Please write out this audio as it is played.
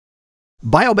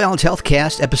BioBalance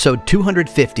Healthcast, episode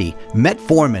 250,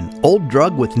 Metformin, old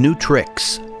drug with new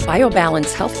tricks.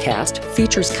 BioBalance Healthcast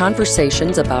features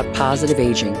conversations about positive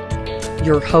aging.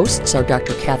 Your hosts are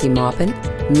Dr. Kathy Maupin,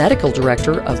 Medical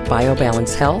Director of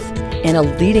BioBalance Health and a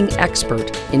leading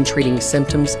expert in treating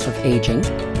symptoms of aging,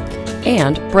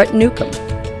 and Brett Newcomb,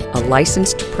 a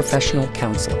licensed professional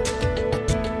counselor.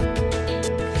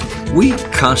 We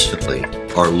constantly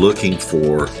are looking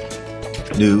for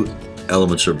new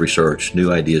elements of research,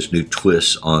 new ideas, new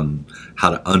twists on how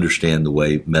to understand the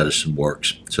way medicine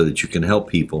works so that you can help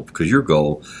people, because your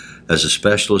goal as a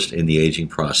specialist in the aging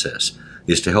process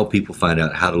is to help people find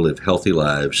out how to live healthy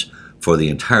lives for the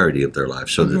entirety of their life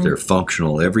so that they're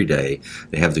functional every day.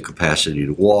 They have the capacity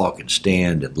to walk and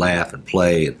stand and laugh and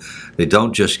play, and they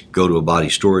don't just go to a body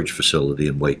storage facility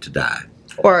and wait to die.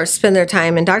 Or spend their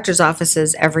time in doctor's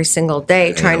offices every single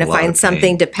day trying to find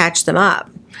something to patch them up.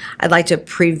 I'd like to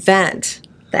prevent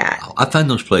that. I find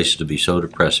those places to be so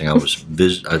depressing.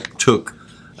 I took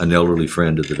an elderly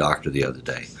friend to the doctor the other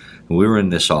day, and we were in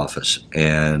this office,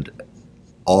 and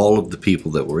all of the people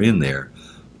that were in there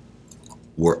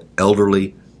were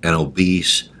elderly and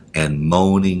obese and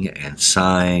moaning and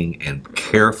sighing and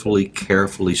carefully,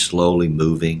 slowly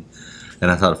moving. And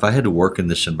I thought, if I had to work in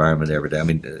this environment every day, I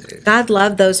mean, God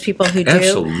love those people who do.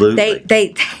 Absolutely.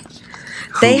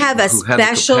 They have a who have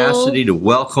the capacity to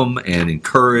welcome and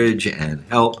encourage and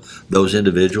help those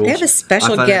individuals. They have a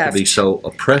special I find gift. it to be so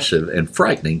oppressive and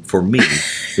frightening for me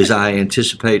as I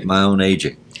anticipate my own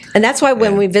aging. And that's why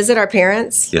when we visit our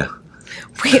parents,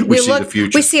 we see look, the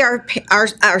future. we see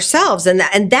ourselves, and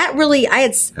that really,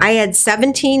 I had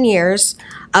 17 years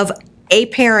of a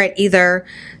parent either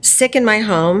sick in my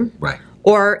home, right,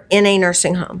 or in a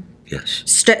nursing home. Yes,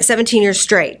 17 years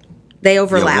straight. They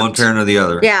overlapped. One parent or the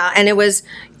other. Yeah, and it was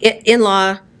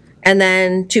in-law and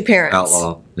then two parents.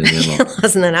 Outlaw, then in-law.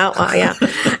 In-laws and then outlaw, yeah.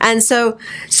 And so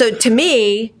to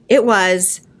me, it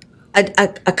was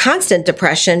a constant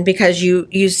depression because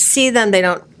you see them, they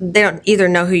don't either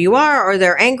know who you are, or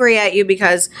they're angry at you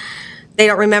because they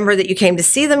don't remember that you came to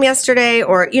see them yesterday,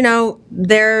 or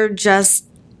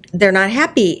they're not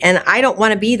happy, and I don't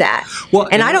want to be that. Well,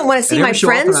 and I don't want to see my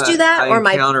friends do that or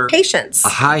my patients. A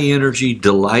high-energy,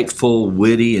 delightful,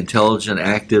 witty, intelligent,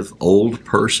 active, old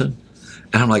person,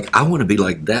 and I'm like, I want to be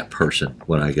like that person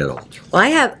when I get old. Well, I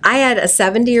had a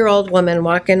 70-year-old woman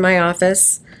walk in my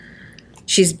office.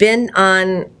 She's been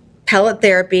on pellet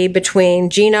therapy between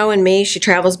Gino and me. She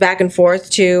travels back and forth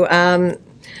to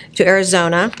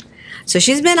Arizona, so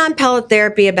she's been on pellet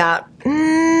therapy about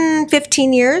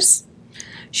 15 years.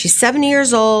 She's 70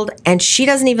 years old, and she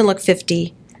doesn't even look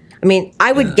 50. I mean,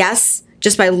 I would guess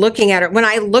just by looking at her. When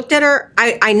I looked at her,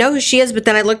 I know who she is, but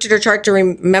then I looked at her chart to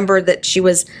remember that she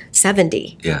was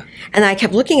 70. Yeah. And I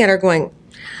kept looking at her going,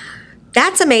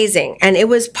 that's amazing. And it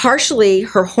was partially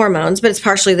her hormones, but it's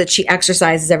partially that she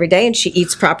exercises every day and she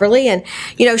eats properly. And,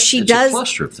 she does. A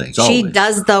cluster of things, she always.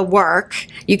 Does the work.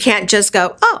 You can't just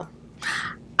go, oh,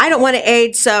 I don't want to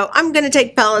age, so I'm going to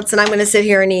take pellets and I'm going to sit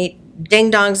here and eat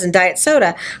ding dongs and diet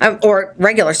soda, or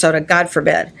regular soda, God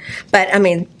forbid. But I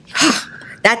mean,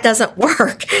 that doesn't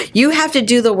work. You have to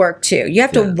do the work too. You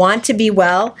have to want to be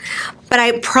well. But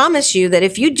I promise you that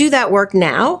if you do that work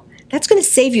now, that's going to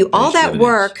save you all that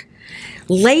work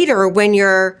later when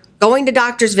you're going to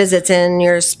doctor's visits and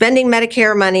you're spending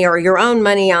Medicare money or your own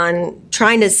money on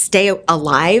trying to stay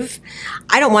alive.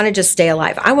 I don't want to just stay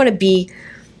alive. I want to be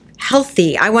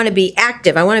healthy. I want to be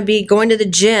active. I want to be going to the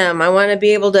gym. I want to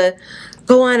be able to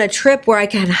go on a trip where I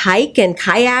can hike and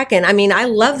kayak. And I mean, I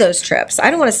love those trips. I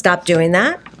don't want to stop doing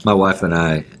that. My wife and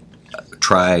I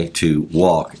try to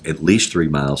walk at least 3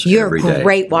 miles every day. You're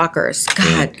great walkers.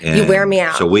 God, and you wear me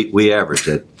out. So we average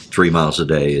at 3 miles a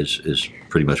day is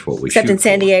pretty much what we Except shoot in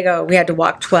San for. Diego, we had to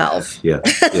walk 12. Yeah.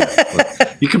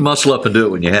 Well, you can muscle up and do it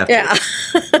when you have to. Yeah.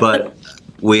 But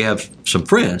we have some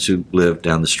friends who live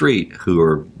down the street who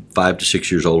are 5 to 6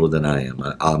 years older than I am.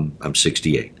 I'm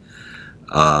 68.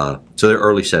 So they're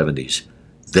early 70s.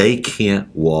 They can't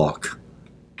walk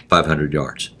 500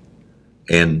 yards.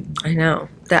 And I know.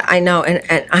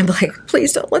 And I'm like,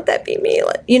 please don't let that be me.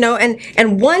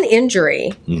 And one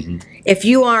injury, if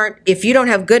you don't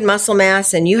have good muscle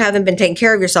mass and you haven't been taking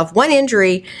care of yourself, one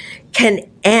injury can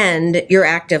end your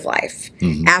active life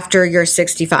after you're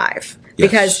 65.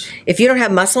 Because if you don't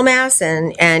have muscle mass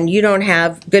and you don't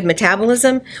have good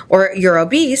metabolism, or you're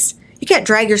obese, you can't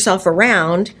drag yourself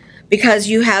around because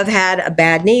you have had a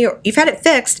bad knee or you've had it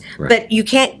fixed, but you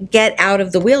can't get out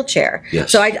of the wheelchair.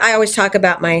 Yes. So I always talk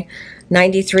about my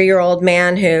 93-year-old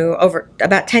man who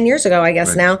about 10 years ago, I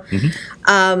guess now,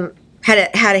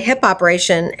 had a hip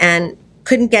operation, and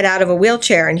couldn't get out of a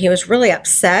wheelchair, and he was really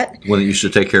upset. Well, he used to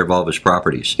take care of all of his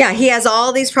properties. Yeah, he has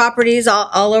all these properties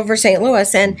all over St.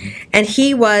 Louis, and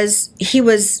he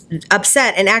was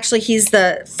upset. And actually, he's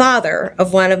the father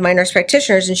of one of my nurse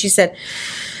practitioners, and she said,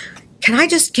 can I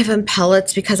just give him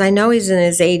pellets, because I know he's in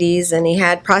his 80s and he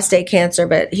had prostate cancer,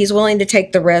 but he's willing to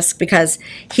take the risk because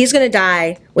he's going to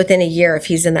die within a year if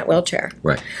he's in that wheelchair.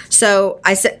 Right. So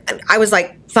I was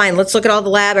like, fine, let's look at all the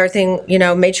lab, everything,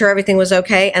 made sure everything was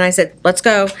okay. And I said, let's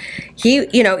go. He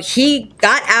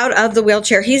got out of the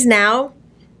wheelchair. He's now,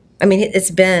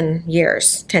 it's been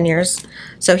years, 10 years.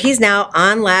 So he's now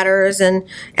on ladders and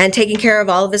taking care of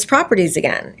all of his properties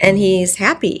again. And he's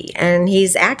happy and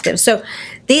he's active. So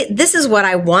this is what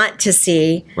I want to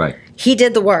see. Right. He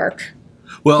did the work.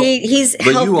 Well, he's but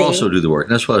healthy. You also do the work.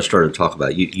 And that's what I started to talk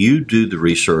about. You do the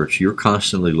research. You're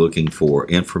constantly looking for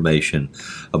information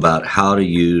about how to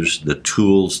use the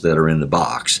tools that are in the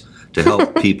box to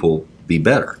help people be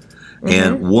better.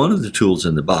 And one of the tools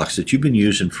in the box that you've been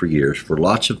using for years for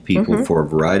lots of people for a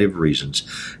variety of reasons,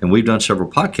 and we've done several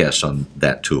podcasts on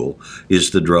that tool,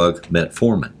 is the drug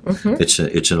Metformin.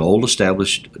 It's an old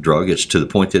established drug. It's to the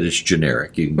point that it's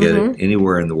generic. You can get it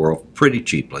anywhere in the world pretty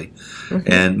cheaply.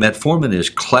 And Metformin is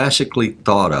classically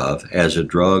thought of as a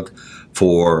drug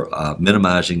for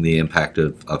minimizing the impact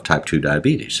of type 2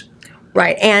 diabetes.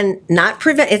 Right, and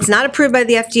it's not approved by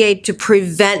the FDA to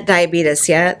prevent diabetes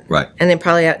yet. Right. And it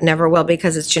probably never will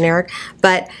because it's generic,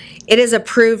 but it is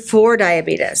approved for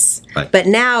diabetes. Right. But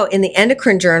now in the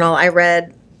endocrine journal I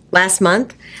read last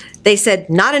month, they said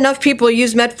not enough people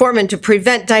use metformin to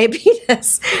prevent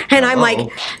diabetes. And I'm like,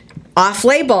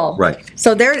 off-label. Right.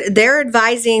 So they're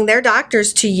advising their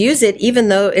doctors to use it even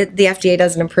though the FDA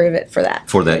doesn't approve it for that.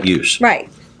 For that use. Right.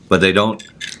 But they don't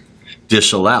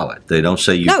disallow it. They don't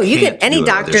say you can't can. Any do it.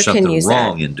 doctor There's can use something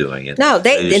wrong that. in doing it. No,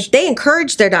 they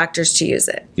encourage their doctors to use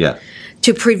it. Yeah.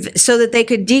 So that they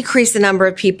could decrease the number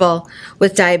of people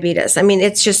with diabetes.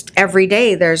 It's just every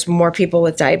day there's more people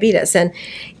with diabetes. And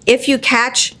if you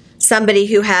catch somebody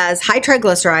who has high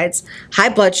triglycerides, high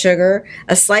blood sugar,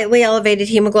 a slightly elevated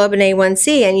hemoglobin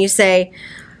A1C, and you say,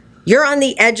 you're on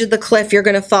the edge of the cliff, you're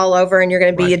going to fall over and you're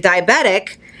going to be a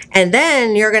diabetic, and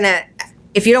then you're going to,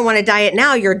 if you don't want to diet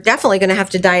now, you're definitely going to have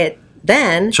to diet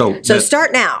then. So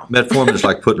start now. Metformin is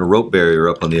like putting a rope barrier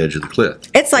up on the edge of the cliff.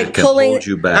 It's like hold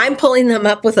you back. I'm pulling them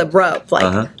up with a rope.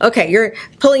 Like, okay, you're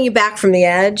pulling you back from the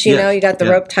edge. You know, you got the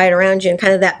rope tied around you, and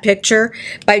kind of that picture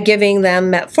by giving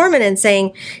them metformin and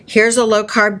saying, here's a low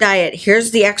carb diet.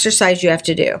 Here's the exercise you have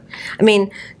to do.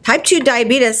 Type 2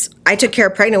 diabetes, I took care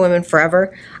of pregnant women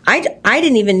forever. I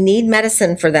didn't even need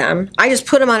medicine for them. I just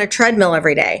put them on a treadmill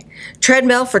every day.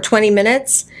 Treadmill for 20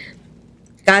 minutes.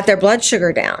 Got their blood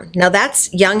sugar down. Now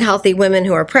that's young, healthy women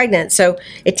who are pregnant, so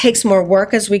it takes more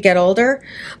work as we get older.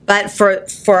 But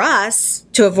for us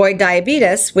to avoid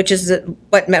diabetes, which is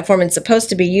what metformin is supposed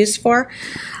to be used for,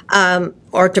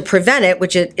 or to prevent it,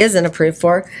 which it isn't approved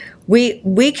for,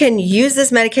 we can use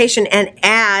this medication and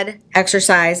add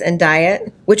exercise and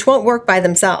diet, which won't work by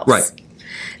themselves. Right.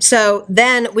 So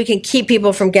then we can keep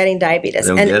people from getting diabetes.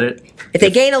 They'll get it. If they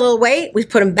gain a little weight, we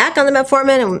put them back on the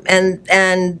metformin,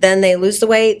 and then they lose the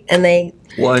weight, and they...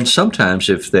 Well, and sometimes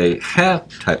if they have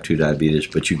type 2 diabetes,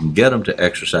 but you can get them to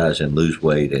exercise and lose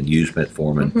weight and use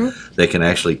metformin, they can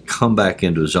actually come back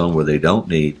into a zone where they don't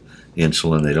need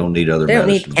insulin, they don't need other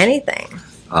medicines. They don't need anything.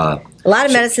 A lot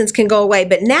of medicines can go away,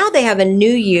 but now they have a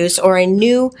new use or a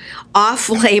new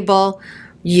off-label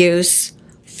use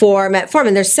for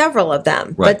metformin. There's several of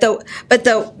them, right. but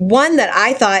the one that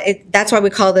I thought that's why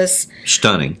we call this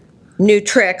stunning new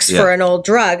tricks for an old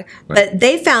drug. Right. But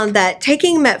they found that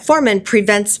taking metformin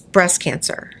prevents breast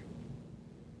cancer.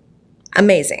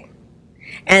 Amazing,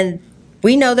 and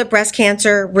we know that breast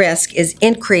cancer risk is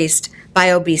increased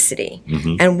by obesity,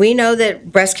 and we know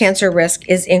that breast cancer risk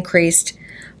is increased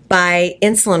by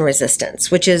insulin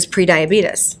resistance, which is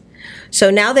prediabetes. So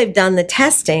now they've done the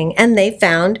testing and they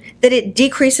found that it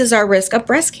decreases our risk of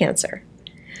breast cancer.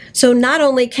 So not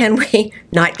only can we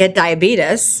not get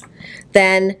diabetes,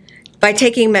 then by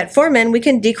taking metformin, we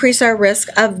can decrease our risk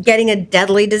of getting a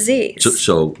deadly disease.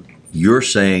 So you're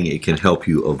saying it can help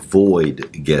you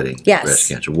avoid getting breast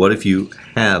cancer. What if you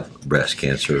have breast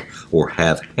cancer or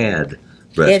have had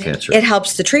breast cancer? It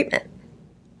helps the treatment.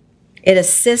 It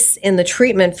assists in the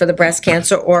treatment for the breast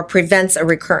cancer or prevents a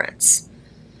recurrence.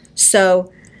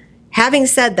 So, having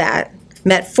said that,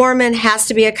 metformin has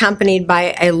to be accompanied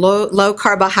by a low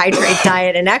carbohydrate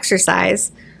diet and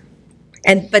exercise.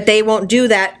 But they won't do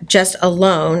that just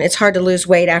alone. It's hard to lose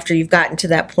weight after you've gotten to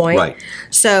that point. Right.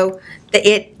 So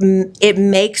it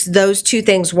makes those two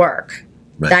things work.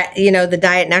 Right. The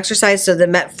diet and exercise. So the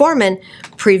metformin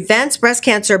prevents breast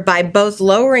cancer by both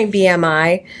lowering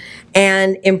BMI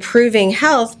and improving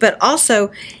health, but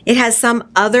also it has some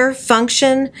other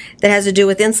function that has to do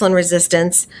with insulin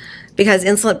resistance, because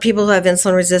people who have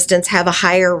insulin resistance have a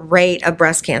higher rate of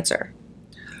breast cancer.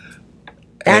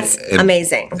 That's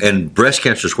amazing. And breast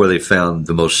cancer is where they found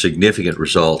the most significant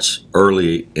results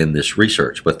early in this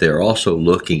research, but they're also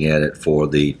looking at it for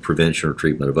the prevention or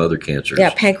treatment of other cancers.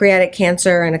 Yeah, pancreatic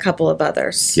cancer and a couple of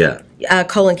others. Yeah.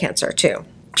 Colon cancer, too.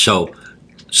 So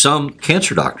some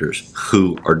cancer doctors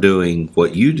who are doing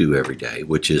what you do every day,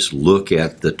 which is look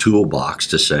at the toolbox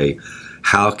to say,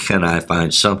 how can I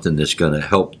find something that's going to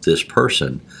help this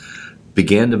person,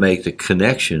 began to make the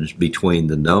connections between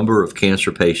the number of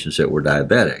cancer patients that were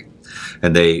diabetic.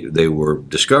 And they were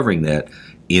discovering that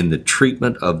in the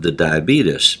treatment of the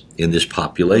diabetes in this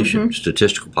population,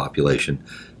 statistical population,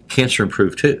 cancer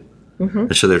improved too.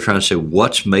 And so they're trying to say,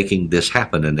 what's making this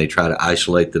happen? And they try to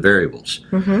isolate the variables.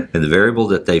 And the variable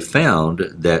that they found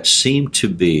that seemed to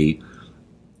be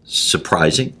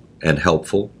surprising and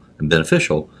helpful and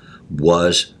beneficial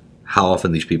was how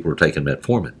often these people were taking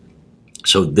metformin.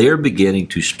 So they're beginning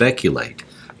to speculate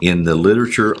in the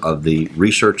literature of the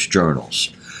research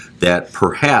journals that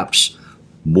perhaps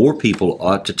more people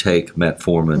ought to take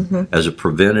metformin as a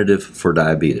preventative for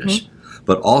diabetes,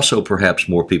 but also perhaps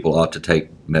more people ought to take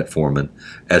metformin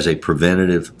as a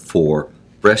preventative for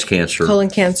breast cancer, colon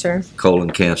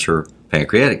cancer,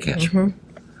 pancreatic cancer.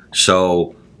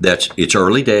 So it's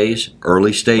early days,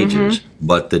 early stages,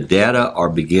 but the data are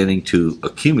beginning to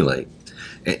accumulate,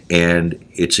 and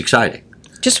it's exciting.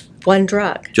 Just one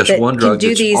drug. Just one drug can do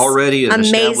that's these already an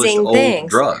established old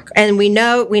drug. And we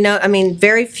know, I mean,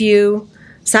 very few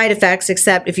side effects,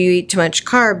 except if you eat too much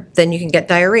carb, then you can get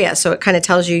diarrhea. So it kind of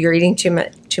tells you you're eating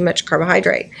too much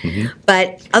carbohydrate.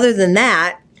 But other than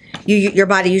that, your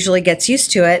body usually gets used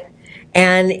to it,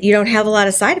 and you don't have a lot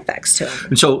of side effects to it.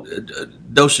 And so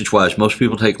dosage-wise, most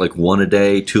people take like 1 a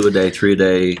day, 2 a day, 3 a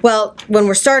day. Well, when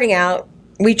we're starting out,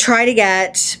 we try to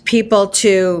get people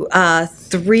to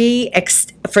 3,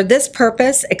 for this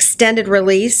purpose, extended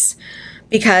release,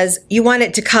 because you want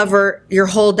it to cover your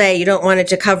whole day. You don't want it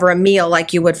to cover a meal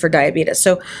like you would for diabetes.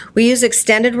 So we use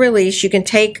extended release. You can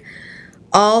take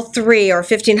all 3 or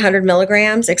 1,500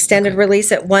 milligrams extended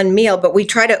release at one meal, but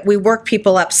we work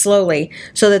people up slowly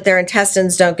so that their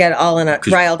intestines don't get all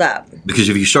riled up. Because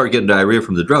if you start getting diarrhea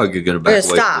from the drug, you're going to back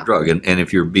away from the drug. And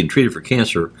if you're being treated for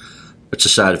cancer, it's a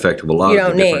side effect of a lot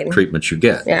of the different treatments you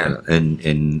get. Yeah.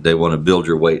 And they want to build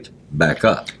your weight back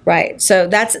up. Right. So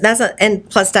and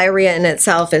plus diarrhea in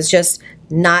itself is just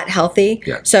not healthy.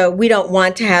 Yeah. So we don't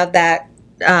want to have that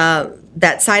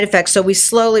side effect. So we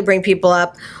slowly bring people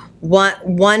up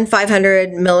one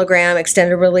 500 milligram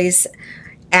extended release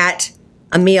at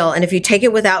a meal. And if you take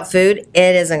it without food,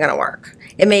 it isn't going to work.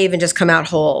 It may even just come out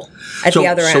whole at the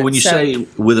other end. So when you say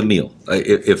with a meal,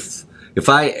 if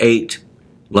I ate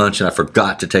lunch and I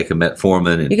forgot to take a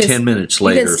metformin, and 10 minutes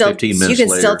later, 15 minutes later, you can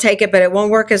still take it, but it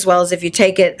won't work as well as if you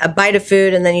take a bite of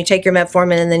food and then you take your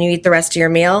metformin and then you eat the rest of your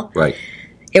meal. Right.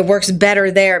 It works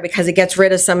better there because it gets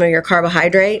rid of some of your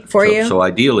carbohydrate for you. So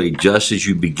ideally, just as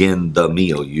you begin the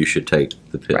meal, you should take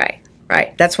the pill.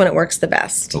 Right. That's when it works the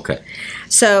best. Okay.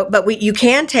 So, but you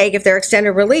can take, if they're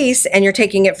extended release and you're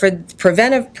taking it for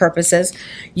preventive purposes,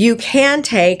 you can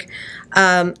take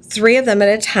 3 of them at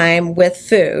a time with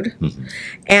food,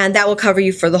 and that will cover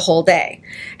you for the whole day.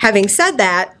 Having said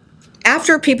that,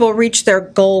 after people reach their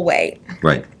goal weight,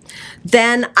 right,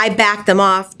 then I back them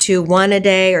off to 1 a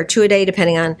day or 2 a day,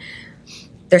 depending on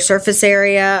their surface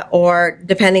area or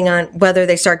depending on whether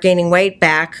they start gaining weight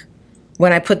back.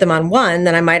 When I put them on 1,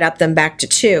 then I might up them back to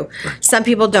 2. Right. Some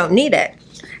people don't need it.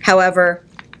 However,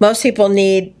 most people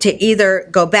need to either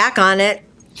go back on it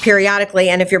periodically,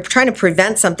 and if you're trying to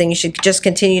prevent something, you should just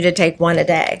continue to take 1 a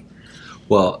day.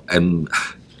 Well,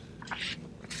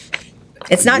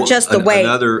 it's not just the weight.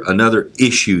 Another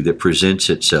issue that presents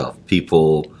itself: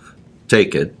 people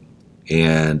take it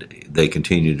and they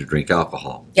continue to drink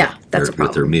alcohol. Yeah, that's a problem.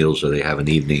 With their meals, or they have an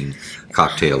evening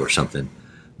cocktail or something.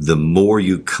 The more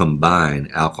you combine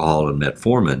alcohol and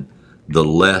metformin, the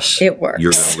less you're going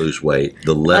to lose weight,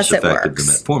 the less effective the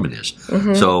metformin is.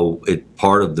 So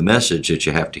part of the message that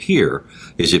you have to hear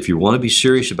is, if you want to be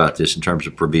serious about this in terms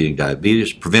of preventing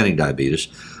diabetes,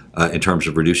 in terms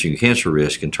of reducing your cancer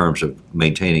risk, in terms of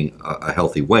maintaining a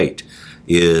healthy weight,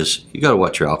 is you got to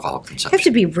watch your alcohol consumption. You have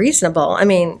to be reasonable. I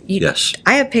mean, yes.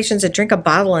 I have patients that drink a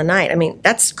bottle a night. I mean,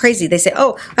 that's crazy. They say,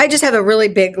 "Oh, I just have a really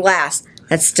big glass."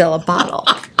 That's still a bottle.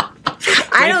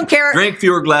 I don't care. Drink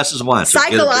fewer glasses of wine. So get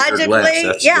a bigger glass.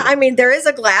 Psychologically, yeah. Good. I mean, there is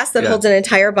a glass that holds an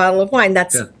entire bottle of wine.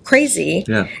 That's crazy.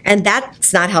 Yeah. And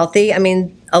that's not healthy. I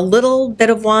mean, a little bit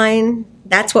of wine,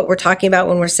 that's what we're talking about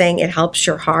when we're saying it helps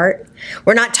your heart.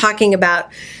 We're not talking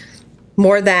about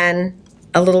more than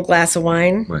a little glass of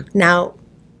wine. Right. Now,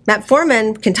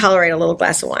 metformin can tolerate a little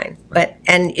glass of wine,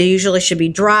 and it usually should be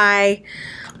dry.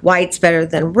 White's better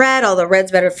than red, although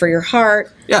red's better for your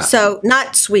heart. Yeah. So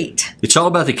not sweet. It's all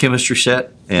about the chemistry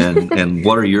set and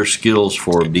what are your skills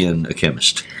for being a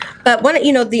chemist. But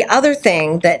the other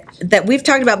thing that we've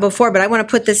talked about before, but I want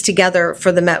to put this together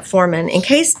for the metformin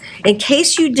in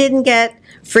case you didn't get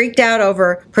freaked out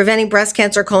over preventing breast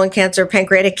cancer, colon cancer,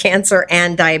 pancreatic cancer,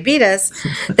 and diabetes,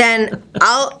 then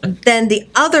the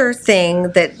other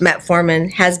thing that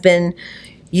metformin has been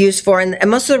used for, and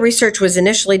most of the research was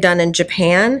initially done in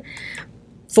Japan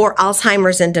for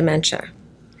Alzheimer's and dementia.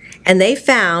 And they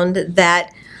found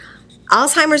that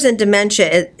Alzheimer's and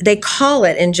dementia, they call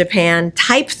it in Japan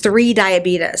type 3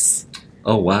 diabetes.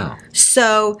 Oh, wow.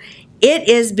 So it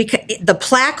is because the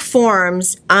plaque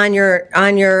forms on your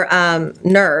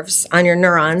nerves, on your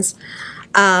neurons,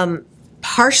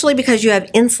 partially because you have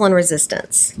insulin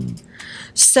resistance.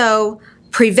 So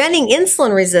preventing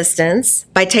insulin resistance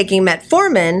by taking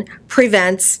metformin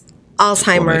prevents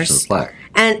Alzheimer's.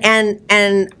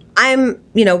 And I'm,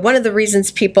 one of the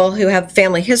reasons people who have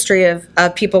family history of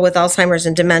people with Alzheimer's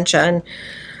and dementia, and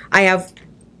I have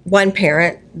one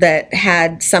parent that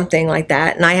had something like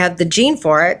that, and I have the gene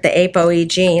for it, the ApoE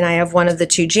gene. I have one of the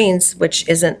two genes, which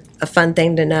isn't a fun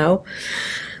thing to know,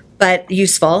 but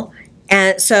useful.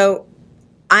 And so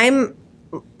I'm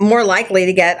more likely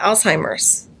to get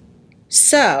Alzheimer's.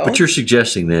 But you're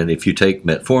suggesting then if you take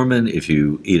metformin, if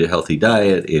you eat a healthy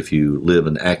diet, if you live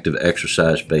an active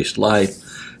exercise-based life,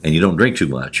 and you don't drink too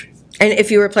much. And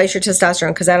if you replace your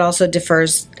testosterone, because that also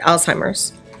defers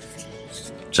Alzheimer's.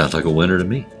 Sounds like a winner to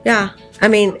me. Yeah. I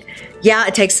mean,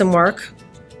 it takes some work,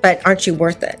 but aren't you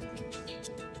worth it?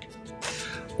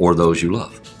 Or those you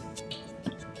love.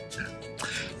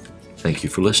 Thank you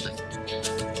for listening.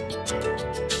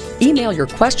 Email your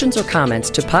questions or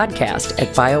comments to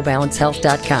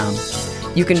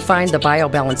podcast@biobalancehealth.com. You can find the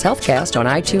BioBalance Healthcast on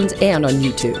iTunes and on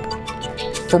YouTube.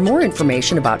 For more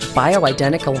information about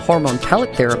bioidentical hormone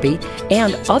pellet therapy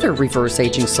and other reverse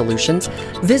aging solutions,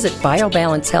 visit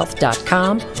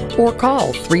biobalancehealth.com or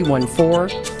call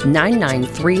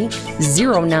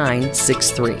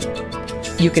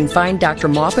 314-993-0963. You can find Dr.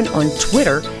 Maupin on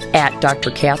Twitter at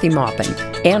Dr. Kathy Maupin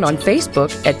and on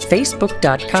Facebook at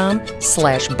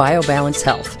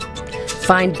facebook.com/biobalancehealth.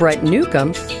 Find Brett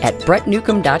Newcomb at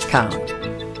brettnewcomb.com.